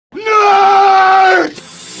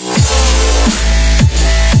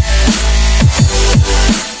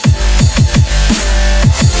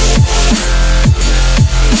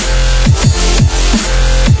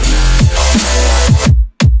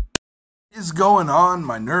going on,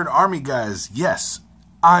 my Nerd Army guys? Yes,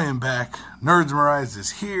 I am back. Nerds Mirais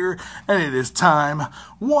is here, and it is time,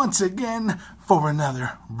 once again, for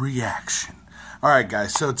another reaction. Alright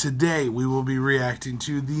guys, so today we will be reacting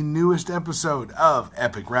to the newest episode of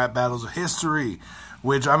Epic Rap Battles of History,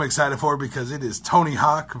 which I'm excited for because it is Tony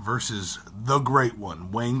Hawk versus the great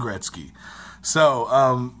one, Wayne Gretzky.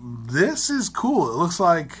 So, this is cool. It looks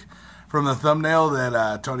like from the thumbnail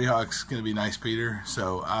that Tony Hawk's going to be Nice Peter.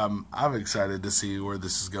 So, I'm excited to see where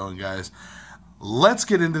this is going, guys. Let's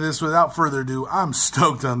get into this without further ado. I'm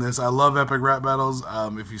stoked on this. I love Epic Rap Battles.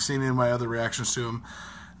 If you've seen any of my other reactions to them,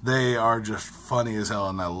 they are just funny as hell,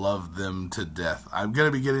 and I love them to death. I'm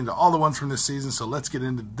going to be getting to all the ones from this season, so let's get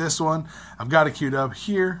into this one. I've got it queued up.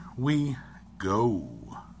 Here we go.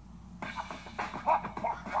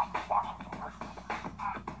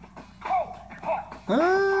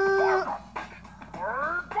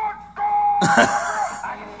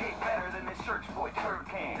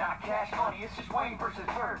 It's just Wayne versus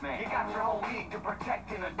Birdman. You got your whole league to protect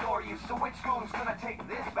and adore you, so which goon's gonna take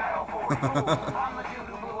this battle for you? I'm the dude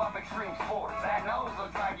who blew up extreme sports. That nose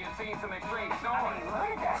looks like you've seen some extreme snoring.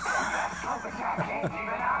 Look at that scope attack game.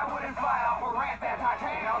 Even I wouldn't fly off a ramp that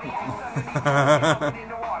Titanic. All the ice underneath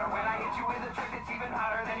into water. When I hit you with a trick that's even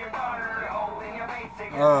hotter than your daughter. You're holding your mate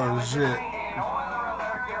cigarette. Oh, shit. Spoiler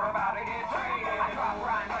alert, you're about to get traded. I drop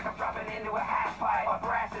rhymes like I'm dropping into a half pipe. A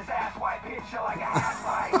brass's ass white pitch you like a half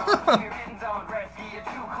pipe. You're getting zone, Gretzky, you're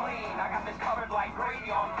too clean. I got this covered like gravy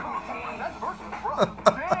on poutine. That's versus brother.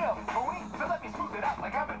 Damn, Tony. So let me smooth it out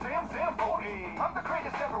like I'm a damn Zamboni. I'm the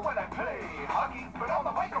greatest ever when I play hockey, but on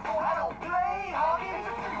the microphone I don't play hockey. It's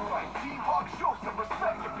a street fight. T-Hawk, show some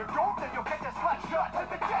respect. If you don't, then you'll get this flat shot to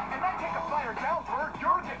the jet. And I take a flyer down for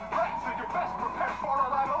you're getting wrecked. So you're best prepared for a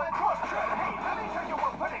rival and cross check. Hey, let me tell you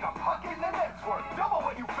we're putting a puck in the net's worth. Double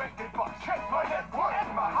what you faked it, but check my net worth.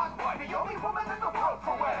 And my hot wife, the only woman in the world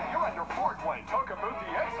for wedding. You're under Fort Wayne. Talk about the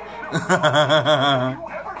excellence. You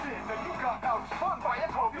ever did that you got outspun by a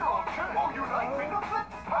 12-year-old kid. Oh, you like finger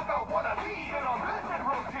flips? How about one of these? And on this and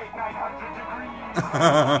rotate 900 degrees.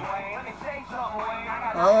 Let me say something, Wayne. I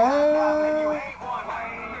got you hate one,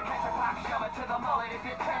 Wayne. You catch a clock, shove it to the mullet. If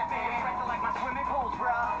you're tapping, it's like my swimming pools,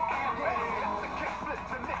 bro. The kick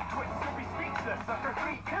flips and neck twists. You'll be speechless after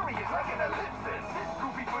 3 periods like an ellipsis. This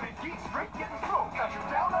goofy-footed geek straight getting smoked. Got you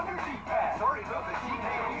down on your D-pad. Sorry about the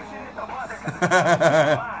detail. You should hit the buzzer because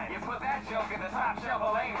you put that joke in the top shelf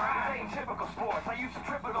of lane right. This ain't typical sports. I used to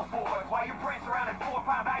triple those boards while you prance around in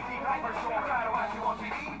 4-pound IT diaper shorts. Try to watch you on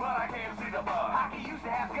TV, but I can't see the bug. Hockey used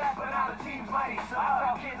to have guts, but now the team's mighty sucks. I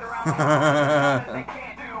saw kids around the world they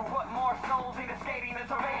can't do. Put more souls into skating than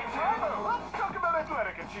surveying. Let's talk about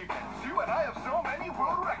athletic achievements. You and I have so many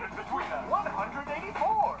world records between us.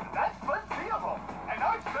 184. That's plenty of them. And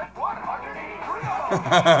I've set 183 of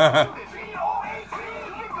them. You've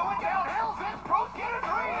been going downhill since Pro Skater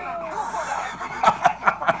 3.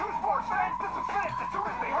 For true sports fans, this was finished as soon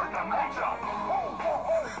as they heard the matchup.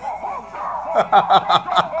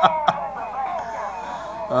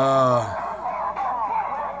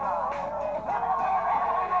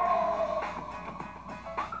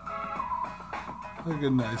 Look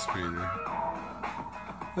at Nice Peter.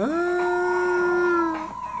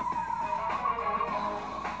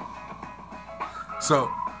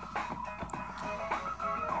 So,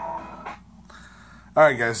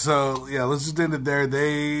 alright guys, so yeah, let's just end it there.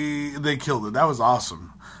 They killed it. That was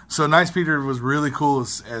awesome. So Nice Peter was really cool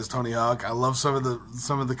as Tony Hawk. I love some of the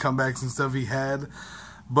comebacks and stuff he had.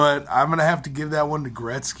 But I'm gonna have to give that one to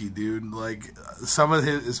Gretzky, dude. Like some of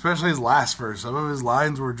his, especially his last verse, some of his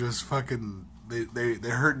lines were just fucking they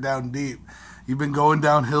hurt down deep. You've been going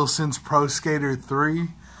downhill since Pro Skater 3.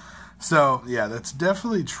 So, yeah, that's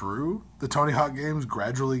definitely true. The Tony Hawk games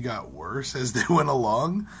gradually got worse as they went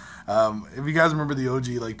along. If you guys remember the OG,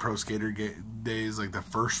 like, Pro Skater days, like the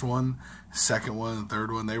first one, second one, and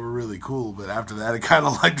third one, they were really cool. But after that, it kind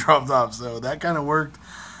of, like, dropped off. So that kind of worked.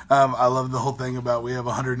 I love the whole thing about we have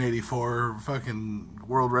 184 fucking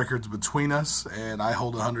world records between us, and I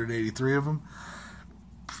hold 183 of them.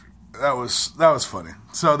 That was funny.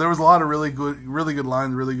 So there was a lot of really good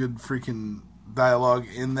lines, really good freaking dialogue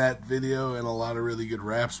in that video, and a lot of really good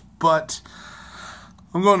raps. But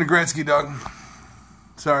I'm going to Gretzky, dog.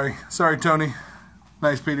 Sorry, Tony.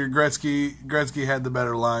 Nice Peter. Gretzky had the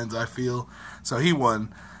better lines, I feel. So he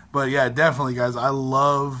won. But yeah, definitely, guys. I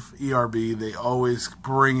love ERB. They always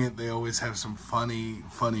bring it. They always have some funny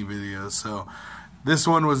videos. So this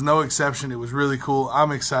one was no exception. It was really cool.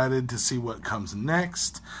 I'm excited to see what comes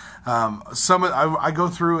next. I go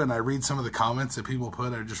through and I read some of the comments that people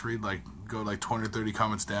put. I just read go 20 or 30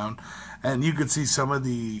 comments down, and you could see some of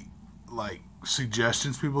the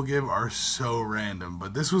suggestions people give are so random,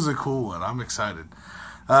 but this was a cool one. I'm excited.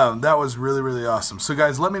 That was really, really awesome. So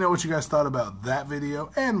guys, let me know what you guys thought about that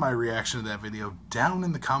video and my reaction to that video down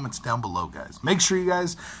in the comments down below, guys. Make sure you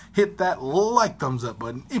guys hit that like thumbs up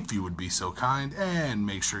button if you would be so kind, and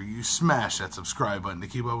make sure you smash that subscribe button to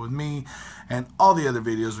keep up with me and all the other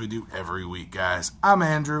videos we do every week, guys. I'm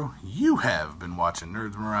Andrew. You have been watching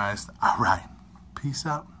Nerds Memorized. All right, peace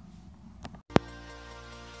out.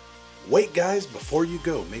 Wait, guys, before you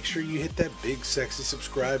go, make sure you hit that big sexy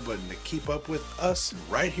subscribe button to keep up with us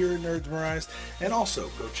right here in Nerds Memorized, and also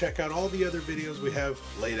go check out all the other videos we have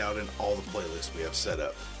laid out in all the playlists we have set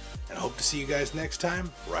up. And hope to see you guys next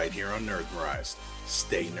time right here on Nerds Memorized.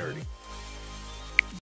 Stay nerdy.